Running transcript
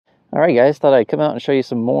Alright guys, thought I'd come out and show you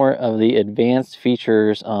some more of the advanced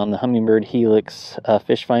features on the Humminbird Helix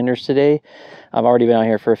fish finders today. I've already been out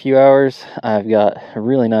here for a few hours. I've got a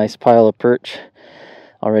really nice pile of perch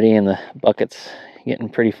already, and the bucket's getting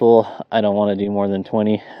pretty full. I don't want to do more than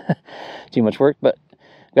 20. Too much work, but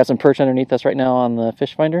I've got some perch underneath us right now on the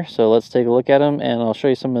fish finder, so let's take a look at them and I'll show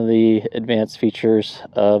you some of the advanced features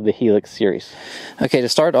of the Helix series. Okay, to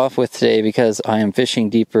start off with today, because I am fishing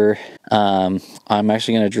deeper, I'm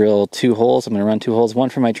actually going to drill 2 holes. I'm going to run 2 holes, one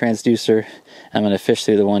for my transducer. I'm going to fish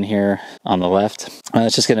through the one here on the left.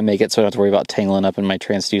 It's just going to make it so I don't have to worry about tangling up in my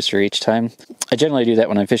transducer each time. I generally do that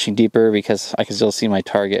when I'm fishing deeper because I can still see my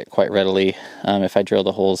target quite readily if I drill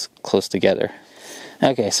the holes close together.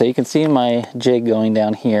 Okay, so you can see my jig going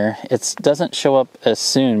down here. It doesn't show up as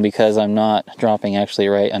soon because I'm not dropping actually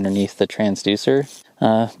right underneath the transducer,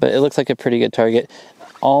 but it looks like a pretty good target.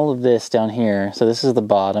 All of this down here, so this is the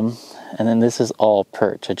bottom, and then this is all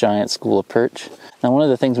perch, a giant school of perch. Now one of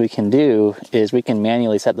the things we can do is we can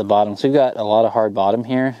manually set the bottom. So we've got a lot of hard bottom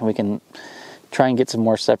here, and we can try and get some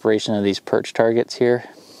more separation of these perch targets here.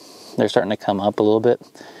 They're starting to come up a little bit.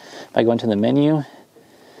 If I go into the menu,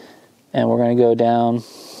 and we're going to go down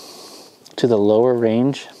to the lower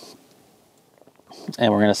range,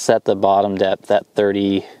 and we're going to set the bottom depth at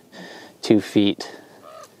 32 feet.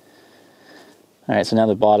 Alright, so now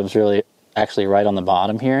the bottom's really actually right on the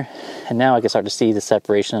bottom here, and now I can start to see the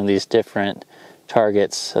separation of these different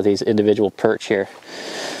targets of these individual perch here.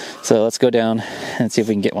 So let's go down and see if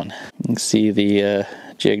we can get one. You can see the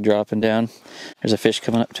jig dropping down. There's a fish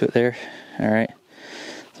coming up to it there. Alright.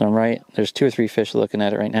 So I'm right, there's 2 or 3 fish looking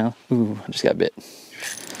at it right now. Ooh, I just got bit.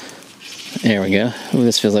 There we go. Ooh,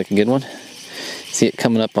 this feels like a good one. See it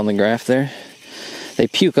coming up on the graph there? They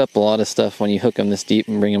puke up a lot of stuff when you hook them this deep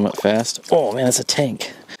and bring them up fast. Oh man, that's a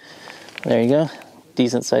tank. There you go.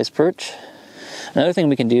 Decent sized perch. Another thing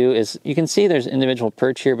we can do is, you can see there's individual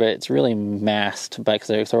perch here, but it's really masked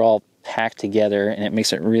because they're all packed together, and it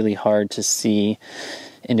makes it really hard to see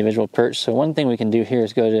individual perch. So one thing we can do here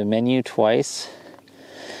is go to menu twice,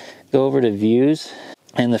 go over to views.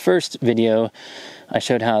 In the first video I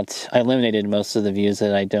showed how I eliminated most of the views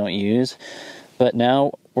that I don't use, but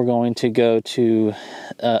now we're going to go to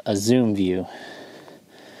a zoom view.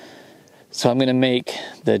 So I'm going to make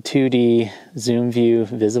the 2D zoom view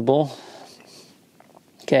visible.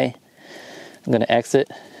 Okay, I'm going to exit,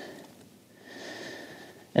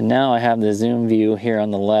 and now I have the zoom view here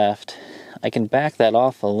on the left. I can back that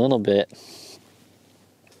off a little bit,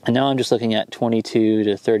 and now I'm just looking at 22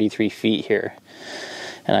 to 33 feet here.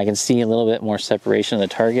 And I can see a little bit more separation of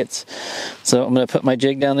the targets. So I'm going to put my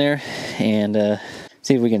jig down there and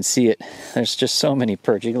see if we can see it. There's just so many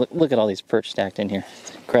perch. You can look at all these perch stacked in here.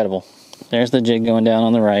 It's incredible. There's the jig going down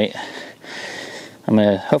on the right.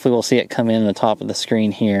 Hopefully we'll see it come in the top of the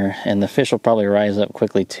screen here, and the fish will probably rise up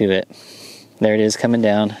quickly to it. There it is coming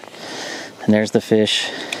down. And there's the fish.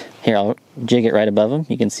 Here, I'll jig it right above him.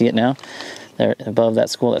 You can see it now. There, above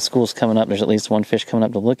that school's coming up. There's at least 1 fish coming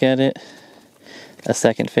up to look at it. A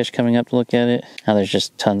second fish coming up to look at it. Now there's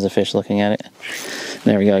just tons of fish looking at it.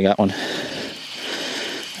 There we go, I got one.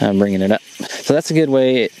 I'm bringing it up. So that's a good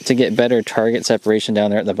way to get better target separation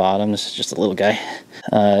down there at the bottom. This is just a little guy.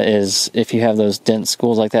 Is if you have those dense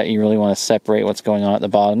schools like that, you really want to separate what's going on at the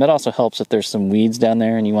bottom. That also helps if there's some weeds down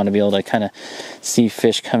there and you want to be able to kind of see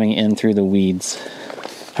fish coming in through the weeds.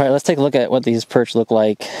 All right, let's take a look at what these perch look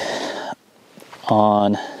like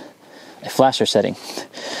on a flasher setting.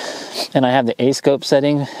 And I have the A-scope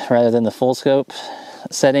setting rather than the full scope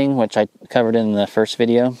setting, which I covered in the first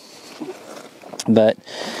video. But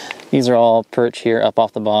these are all perch here up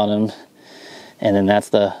off the bottom, and then that's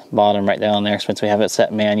the bottom right down there. Since we have it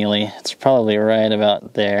set manually, it's probably right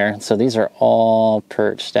about there. So these are all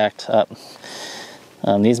perch stacked up.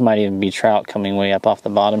 These might even be trout coming way up off the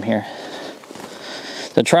bottom here.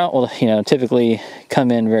 The trout will, typically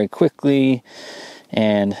come in very quickly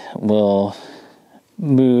and will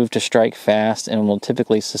move to strike fast and will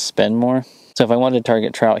typically suspend more. So if I wanted to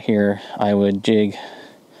target trout here, I would jig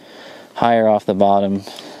higher off the bottom,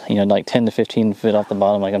 like 10 to 15 feet off the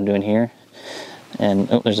bottom like I'm doing here. And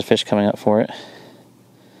oh, there's a fish coming up for it.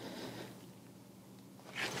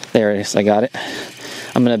 There it is, I got it.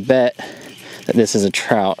 I'm going to bet that this is a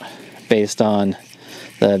trout based on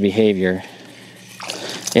the behavior.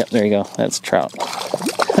 Yep, there you go, that's trout.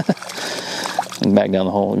 And back down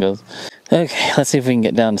the hole it goes. Okay, let's see if we can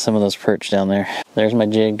get down to some of those perch down there. There's my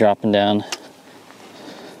jig dropping down.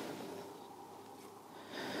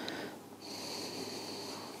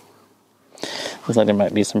 Looks like there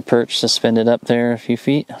might be some perch suspended up there a few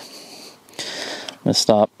feet. I'm going to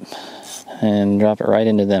stop and drop it right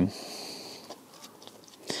into them.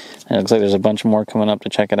 And it looks like there's a bunch more coming up to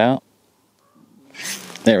check it out.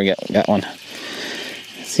 There we go, got one.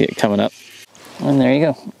 See it coming up. And there you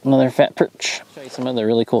go, another fat perch. I'll show you some of the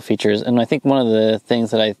really cool features. And I think one of the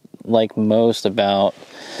things that I like most about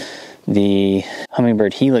the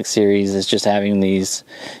Humminbird Helix series is just having these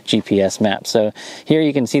GPS maps. So here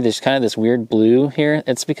you can see there's kind of this weird blue here.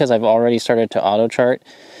 It's because I've already started to AutoChart.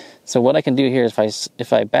 So what I can do here is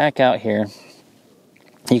if I back out here,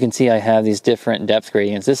 you can see I have these different depth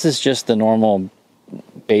gradients. This is just the normal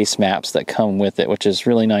base maps that come with it, which is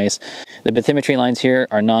really nice. The bathymetry lines here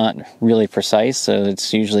are not really precise, so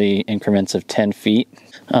it's usually increments of 10 feet.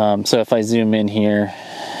 So if I zoom in here,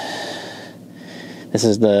 this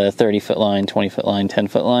is the 30-foot line, 20-foot line,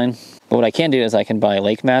 10-foot line. But what I can do is I can buy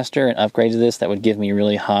Lake Master and upgrade to this. That would give me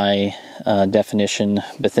really high definition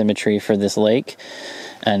bathymetry for this lake.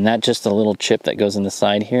 And that's just a little chip that goes in the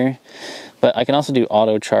side here. But I can also do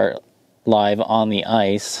AutoChart Live on the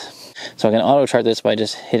ice. So I can AutoChart this by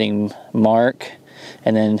just hitting mark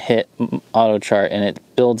and then hit AutoChart, and it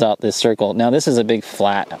builds out this circle. Now this is a big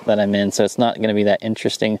flat that I'm in, so it's not going to be that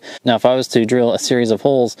interesting. Now if I was to drill a series of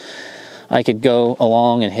holes, I could go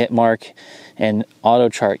along and hit mark and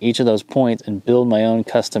AutoChart each of those points and build my own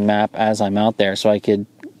custom map as I'm out there. So I could,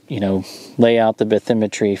 you know, lay out the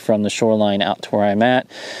bathymetry from the shoreline out to where I'm at.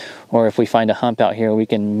 Or if we find a hump out here, we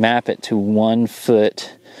can map it to 1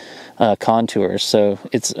 foot contours. So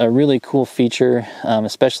it's a really cool feature,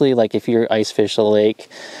 especially like if you're ice fish a lake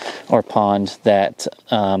or pond that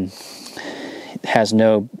has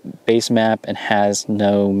no base map and has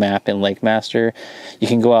no map in Lake Master. You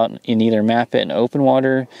can go out and either map it in open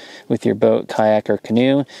water with your boat, kayak, or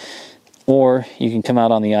canoe, or you can come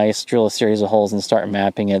out on the ice, drill a series of holes, and start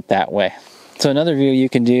mapping it that way. So another view you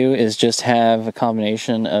can do is just have a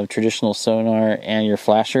combination of traditional sonar and your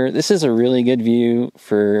flasher. This is a really good view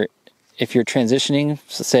for if you're transitioning,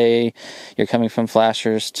 say you're coming from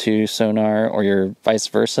flashers to sonar, or you're vice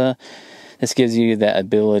versa. This gives you that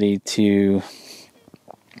ability to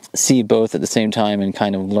see both at the same time and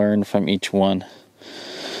kind of learn from each one.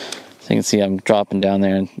 So you can see I'm dropping down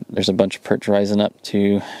there and there's a bunch of perch rising up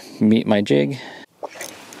to meet my jig.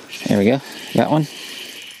 There we go, got one.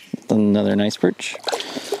 Another nice perch.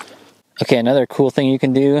 Okay, another cool thing you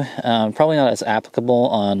can do, probably not as applicable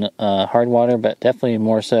on hard water, but definitely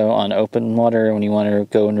more so on open water when you want to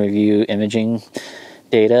go and review imaging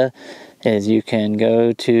data, is you can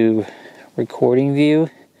go to recording view,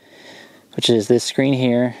 which is this screen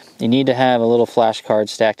here. You need to have a little flash card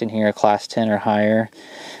stacked in here, a class 10 or higher.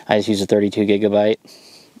 I just use a 32 gigabyte.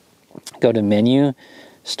 Go to menu,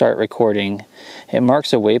 start recording. It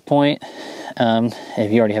marks a waypoint.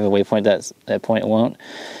 If you already have a waypoint, that point won't.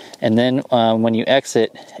 And then when you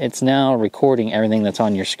exit, it's now recording everything that's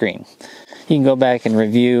on your screen. You can go back and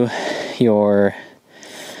review your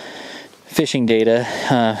fishing data.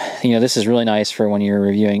 You know, this is really nice for when you're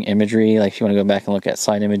reviewing imagery, like if you want to go back and look at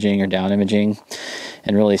side imaging or down imaging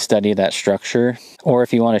and really study that structure. Or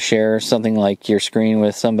if you want to share something like your screen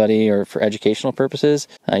with somebody or for educational purposes,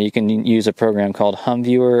 you can use a program called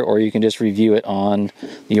Humviewer, or you can just review it on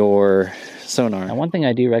your sonar. Now, one thing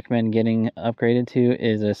I do recommend getting upgraded to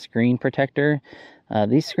is a screen protector.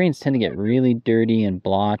 These screens tend to get really dirty and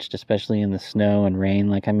blotched, especially in the snow and rain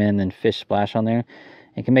like I'm in, and fish splash on there.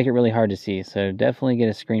 It can make it really hard to see, so definitely get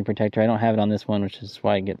a screen protector. I don't have it on this one, which is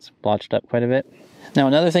why it gets blotched up quite a bit. Now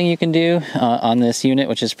another thing you can do on this unit,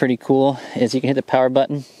 which is pretty cool, is you can hit the power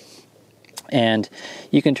button and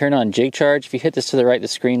you can turn on jig charge. If you hit this to the right, the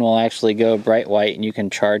screen will actually go bright white and you can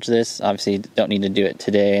charge this. Obviously you don't need to do it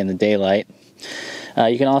today in the daylight.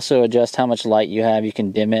 You can also adjust how much light you have. You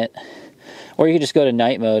can dim it, or you can just go to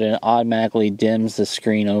night mode and it automatically dims the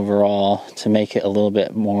screen overall to make it a little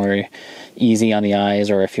bit more easy on the eyes,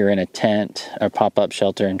 or if you're in a tent or pop-up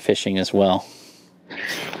shelter and fishing as well.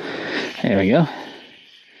 There we go.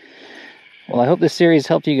 Well, I hope this series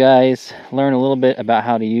helped you guys learn a little bit about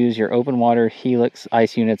how to use your open water Helix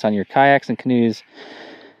ice units on your kayaks and canoes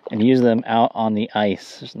and use them out on the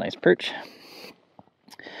ice. There's a nice perch.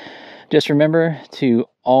 Just remember to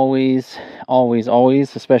always,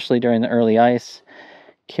 especially during the early ice,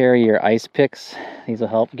 carry your ice picks. These will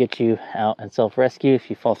help get you out and self-rescue if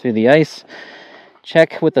you fall through the ice.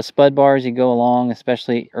 Check with the spud bar as you go along,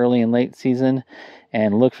 especially early and late season,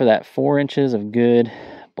 and look for that 4 inches of good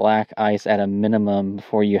black ice at a minimum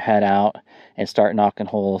before you head out and start knocking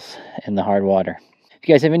holes in the hard water. If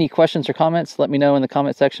you guys have any questions or comments, let me know in the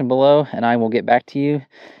comment section below and I will get back to you.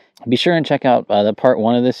 Be sure and check out the part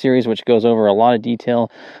 1 of this series, which goes over a lot of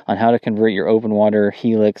detail on how to convert your open water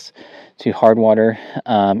Helix to hard water,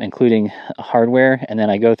 including hardware. And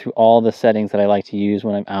then I go through all the settings that I like to use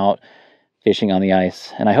when I'm out fishing on the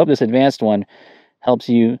ice. And I hope this advanced one helps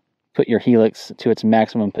you put your Helix to its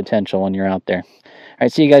maximum potential when you're out there. All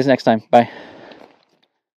right, see you guys next time. Bye.